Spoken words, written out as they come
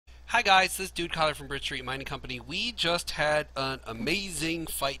Hi guys, this is Dude Collar from Bridge Street Mining Company. We just had an amazing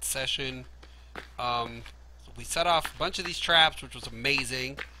fight session. We set off a bunch of these traps, which was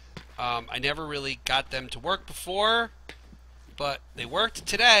amazing. I never really got them to work before, but they worked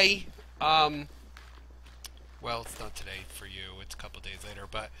today. Well, it's not today for you, it's a couple days later,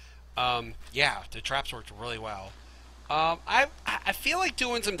 but yeah, the traps worked really well. I feel like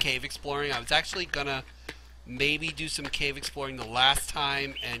doing some cave exploring. I was actually gonna maybe do some cave exploring the last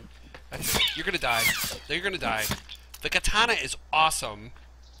time, and you're gonna die. You're gonna die. The katana is awesome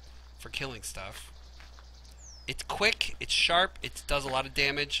for killing stuff. It's quick, it's sharp, it does a lot of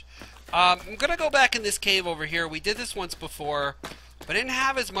damage. I'm gonna go back in this cave over here. We did this once before, but I didn't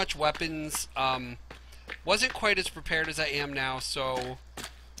have as much weapons. Wasn't quite as prepared as I am now, so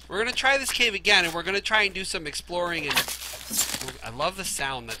we're gonna try this cave again, and we're gonna try and do some exploring. And I love the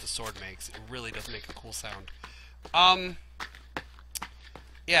sound that the sword makes. It really does make a cool sound.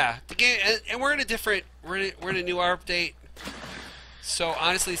 Yeah, the game, and we're in a different, we're in a new update. So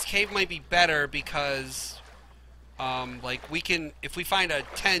honestly, this cave might be better because, like we can, if we find a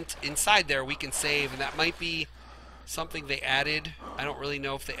tent inside there, we can save, and that might be something they added. I don't really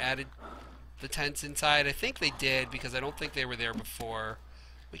know if they added the tents inside. I think they did because I don't think they were there before.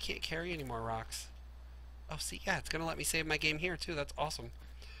 We can't carry any more rocks. Oh, see, yeah, it's gonna let me save my game here too. That's awesome.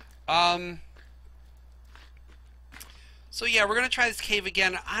 So yeah, we're gonna try this cave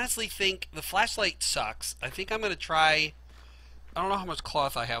again. I honestly think the flashlight sucks. I think I'm gonna try. I don't know how much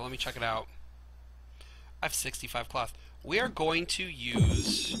cloth I have. Let me check it out. I have 65 cloth. We are going to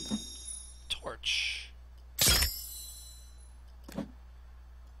use torch.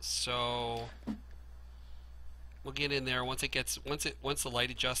 So we'll get in there once the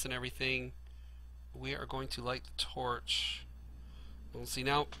light adjusts and everything. We are going to light the torch. We'll see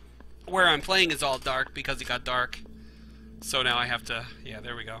now. Where I'm playing is all dark because it got dark. So now I have to. Yeah,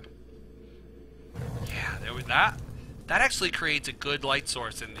 there we go. Yeah, there was that. That actually creates a good light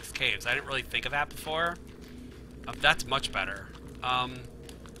source in these caves. I didn't really think of that before. That's much better.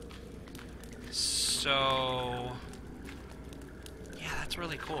 So yeah, that's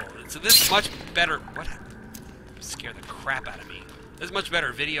really cool. So this is much better. What? Scared the crap out of me. This is much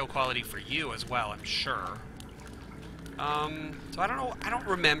better video quality for you as well, I'm sure. So I don't know. I don't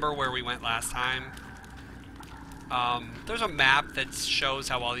remember where we went last time. There's a map that shows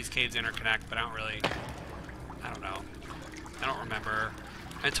how all these caves interconnect, but I don't know. I don't remember.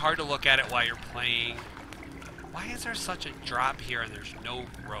 And it's hard to look at it while you're playing. Why is there such a drop here and there's no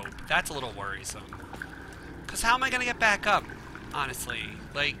rope? That's a little worrisome. Because how am I going to get back up, honestly?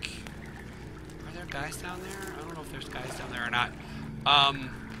 Like, are there guys down there? I don't know if there's guys down there or not.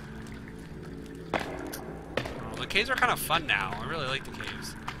 The caves are kind of fun now. I really like the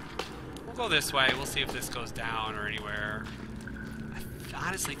caves. We'll go this way. We'll see if this goes down or anywhere. I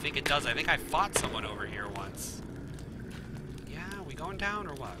honestly think it does. I think I fought someone over here once. Yeah, are we going down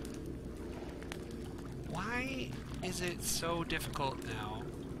or what? Why is it so difficult now?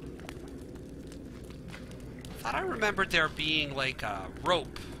 I thought I remembered there being like a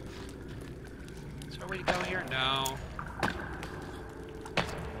rope. Is there a way to go here? No.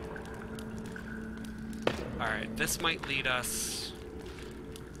 Alright, this might lead us.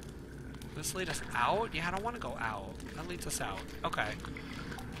 This lead us out? Yeah, I don't want to go out. That leads us out. Okay.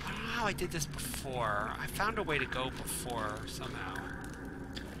 I don't know how I did this before. I found a way to go before somehow.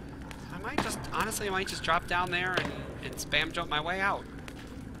 I might just, honestly, I might just drop down there and spam jump my way out.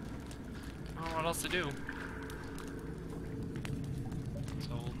 I don't know what else to do.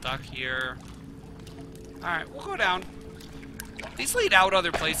 So we'll duck here. Alright, we'll go down. These lead out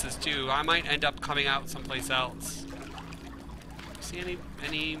other places too. I might end up coming out someplace else. See any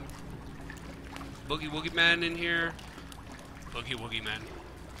boogie woogie men in here? Boogie woogie men.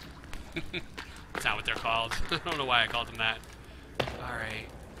 That's not what they're called. I don't know why I called them that. Alright.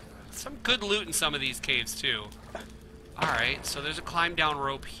 Some good loot in some of these caves too. Alright, so there's a climb down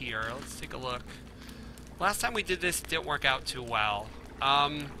rope here. Let's take a look. Last time we did this, it didn't work out too well.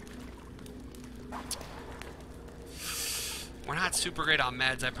 We're not super great on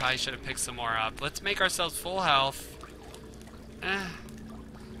meds. I probably should have picked some more up. Let's make ourselves full health.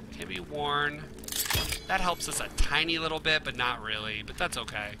 Can be worn. That helps us a tiny little bit, but not really. But that's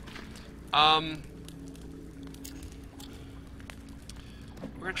okay. We're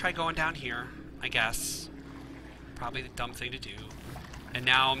gonna try going down here, I guess. Probably the dumb thing to do. And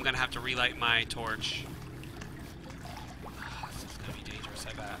now I'm gonna have to relight my torch. Oh, this is gonna be dangerous,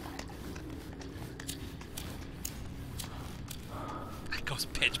 I bet. It goes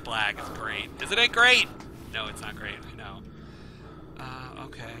pitch black. It's great. Isn't it great? No, it's not great. I know.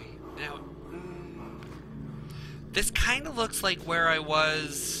 Okay. Now, this kind of looks like where I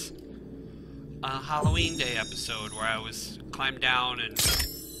was Halloween Day episode where I was climbed down and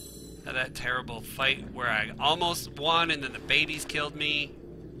had that terrible fight where I almost won and then the babies killed me.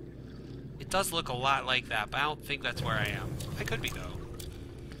 It does look a lot like that, but I don't think that's where I am. I could be, though.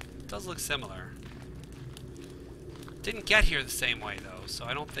 It does look similar. Didn't get here the same way, though, so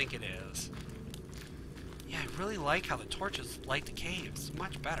I don't think it is. Yeah, I really like how the torches light the caves.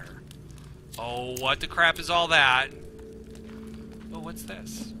 Much better. Oh, what the crap is all that? Oh, what's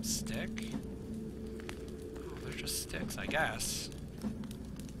this? Stick? Oh, they're just sticks, I guess.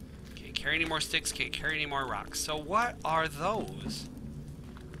 Can't carry any more sticks, can't carry any more rocks. So what are those?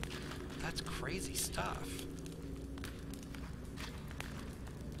 That's crazy stuff.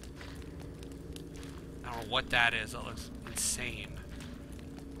 I don't know what that is. That looks insane.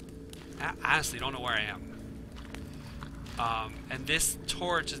 I honestly don't know where I am. And this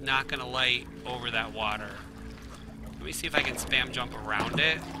torch is not going to light over that water. Let me see if I can spam jump around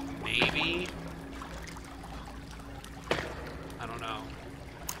it. Maybe. I don't know.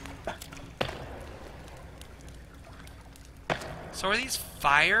 So are these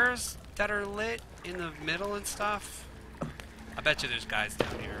fires that are lit in the middle and stuff? I bet you there's guys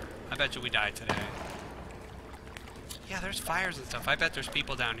down here. I bet you we died today. Yeah, there's fires and stuff. I bet there's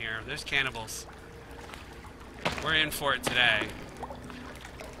people down here. There's cannibals. We're in for it today.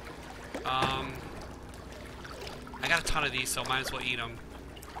 I got a ton of these, so might as well eat them.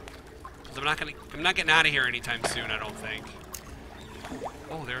 Cause I'm not getting out of here anytime soon, I don't think.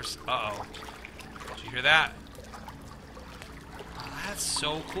 Oh, there's, uh-oh. Did you hear that? Oh, that's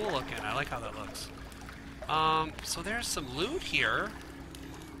so cool looking. I like how that looks. So there's some loot here.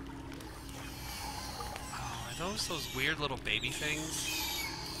 Oh, are those weird little baby things?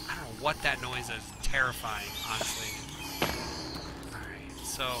 I don't know what that noise is. Terrifying, honestly. Alright,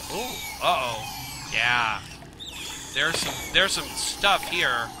 so, oh, uh-oh. Yeah. There's some stuff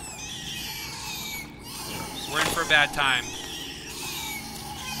here. We're in for a bad time.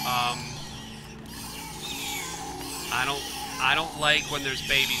 I don't like when there's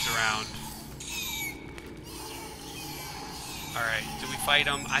babies around. Alright, do we fight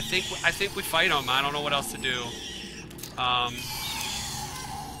them? I think we fight them. I don't know what else to do. I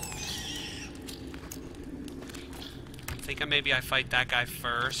think maybe I fight that guy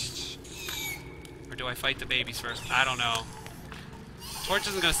first. Or do I fight the babies first? I don't know. Torch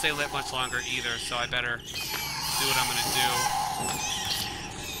isn't going to stay lit much longer either, so I better do what I'm going to do.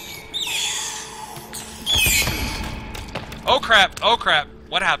 Oh crap! Oh crap!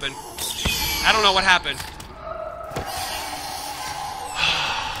 What happened? I don't know what happened.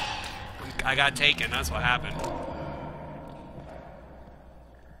 I got taken, that's what happened.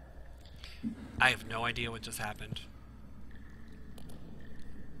 I have no idea what just happened.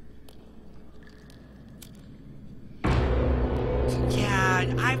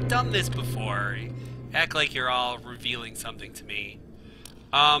 Yeah, I've done this before. Act like you're all revealing something to me.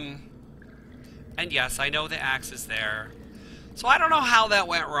 And yes, I know the axe is there. So I don't know how that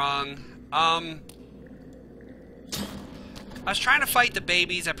went wrong. I was trying to fight the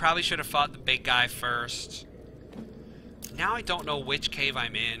babies. I probably should have fought the big guy first. Now I don't know which cave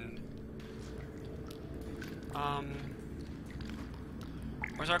I'm in.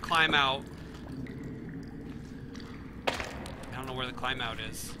 Where's our climb out? I don't know where the climb out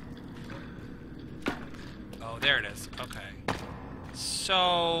is. Oh, there it is. Okay.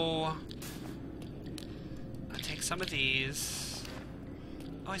 So I'll take some of these.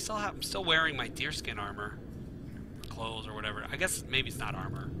 Oh, I'm still wearing my deerskin armor. Clothes or whatever. I guess maybe it's not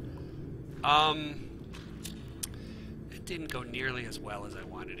armor. It didn't go nearly as well as I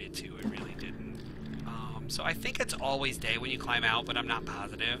wanted it to. It really didn't. So I think it's always day when you climb out, but I'm not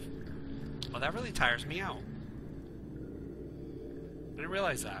positive. Well, that really tires me out. I didn't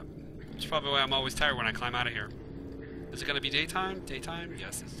realize that. It's probably why I'm always tired when I climb out of here. Is it going to be daytime? Daytime?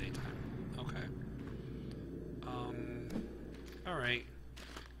 Yes, it's daytime. Okay. Alright.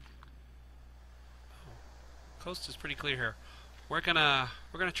 Coast is pretty clear here. We're gonna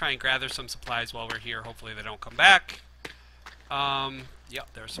try and gather some supplies while we're here. Hopefully they don't come back. Yep,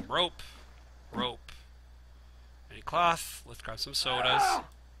 there's some rope. Rope. Any cloth? Let's grab some sodas.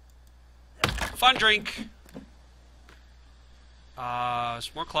 Fun drink.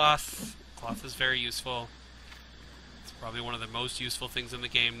 Some more cloth. Cloth is very useful. It's probably one of the most useful things in the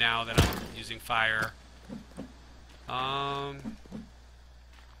game now that I'm using fire.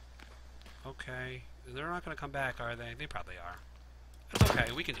 Okay. They're not going to come back, are they? They probably are. That's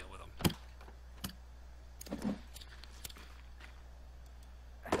okay. We can deal with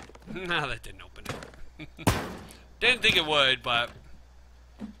them. No, that didn't open it. Didn't think it would, but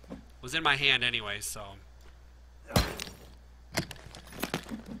was in my hand anyway, so.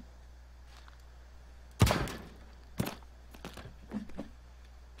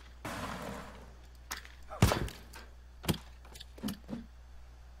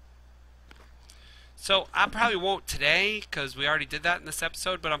 So I probably won't today because we already did that in this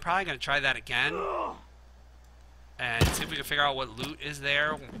episode, but I'm probably going to try that again and see if we can figure out what loot is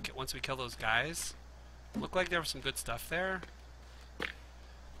there once we kill those guys. Looked like there was some good stuff there.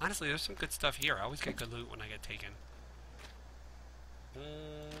 Honestly, there's some good stuff here. I always get good loot when I get taken.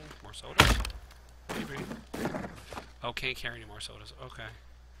 More sodas? Maybe. Oh, can't carry any more sodas. Okay.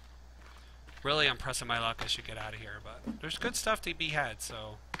 Really, I'm pressing my luck. I should get out of here, but there's good stuff to be had,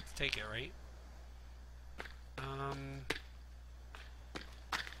 so let's take it, right?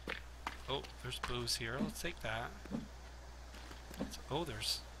 Oh, there's booze here. Let's take that. Oh,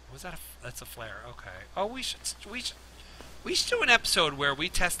 was that that's a flare. Okay. Oh, we should do an episode where we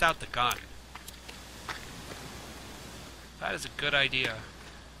test out the gun. That is a good idea.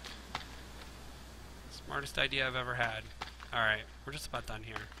 Smartest idea I've ever had. Alright, we're just about done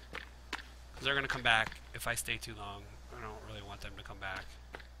here. Because they're going to come back if I stay too long. I don't really want them to come back.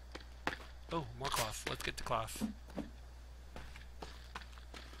 Oh, more cloth. Let's get the cloth.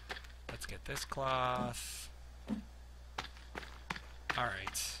 Let's get this cloth.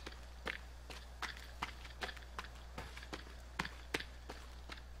 Alright.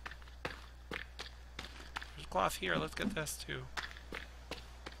 There's cloth here. Let's get this too.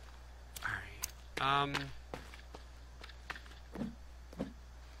 Alright.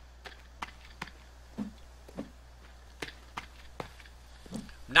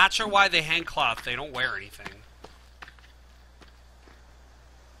 Not sure why they hang cloth. They don't wear anything.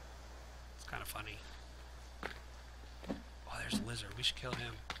 It's kind of funny. Oh, there's a lizard. We should kill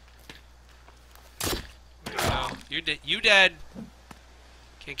him. There you go. You're dead. You dead.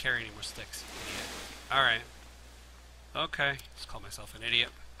 Can't carry any more sticks. Idiot. All right. Okay. Just call myself an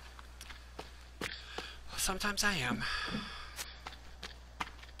idiot. Well, sometimes I am.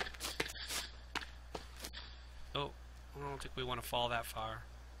 Oh, I don't think we want to fall that far.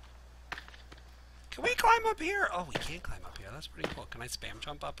 Can we climb up here? Oh, we can climb up here. That's pretty cool. Can I spam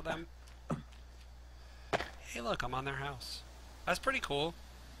jump up them? Hey, look, I'm on their house. That's pretty cool.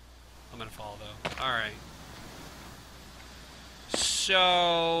 I'm gonna fall, though. Alright.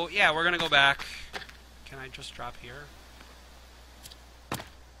 So, yeah, we're gonna go back. Can I just drop here? And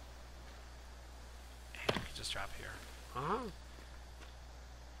we can just drop here.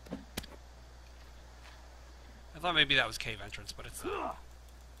 I thought maybe that was cave entrance, but it's not.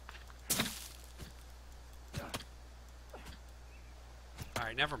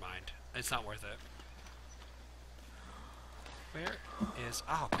 Alright, never mind. It's not worth it. Where is...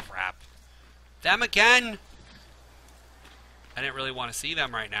 Oh, crap. Them again! I didn't really want to see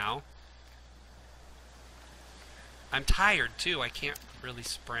them right now. I'm tired, too. I can't really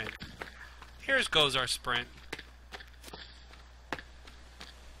sprint. Here's goes our sprint.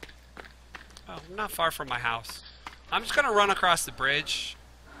 Oh, I'm not far from my house. I'm just going to run across the bridge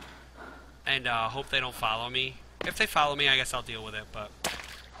and hope they don't follow me. If they follow me, I guess I'll deal with it, but...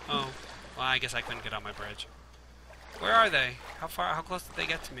 Oh, well, I guess I couldn't get on my bridge. Where are they? How close did they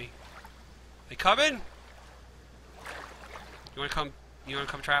get to me? They coming? You wanna come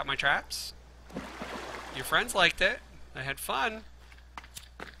try out my traps? Your friends liked it. I had fun.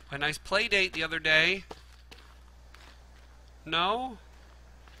 A nice play date the other day. No?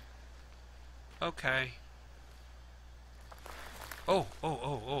 Okay. Oh,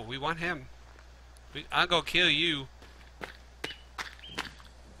 we want him. I'll go kill you.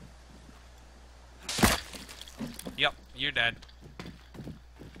 Yep, you're dead.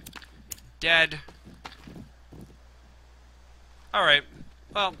 Dead. Alright,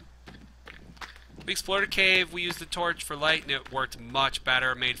 well, we explored a cave, we used the torch for light, and it worked much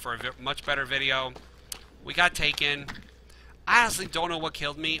better, made for a much better video. We got taken. I honestly don't know what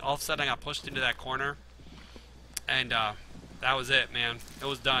killed me. All of a sudden I got pushed into that corner. And, that was it, man. It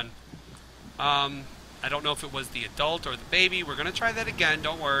was done. I don't know if it was the adult or the baby. We're gonna try that again,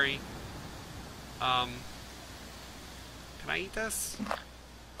 don't worry. Can I eat this?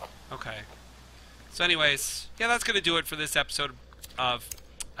 Okay. So anyways, yeah, that's gonna do it for this episode of...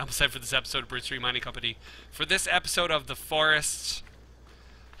 I almost said for this episode of Bridge Street Mining Company. For this episode of The Forest.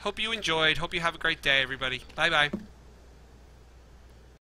 Hope you enjoyed. Hope you have a great day, everybody. Bye-bye.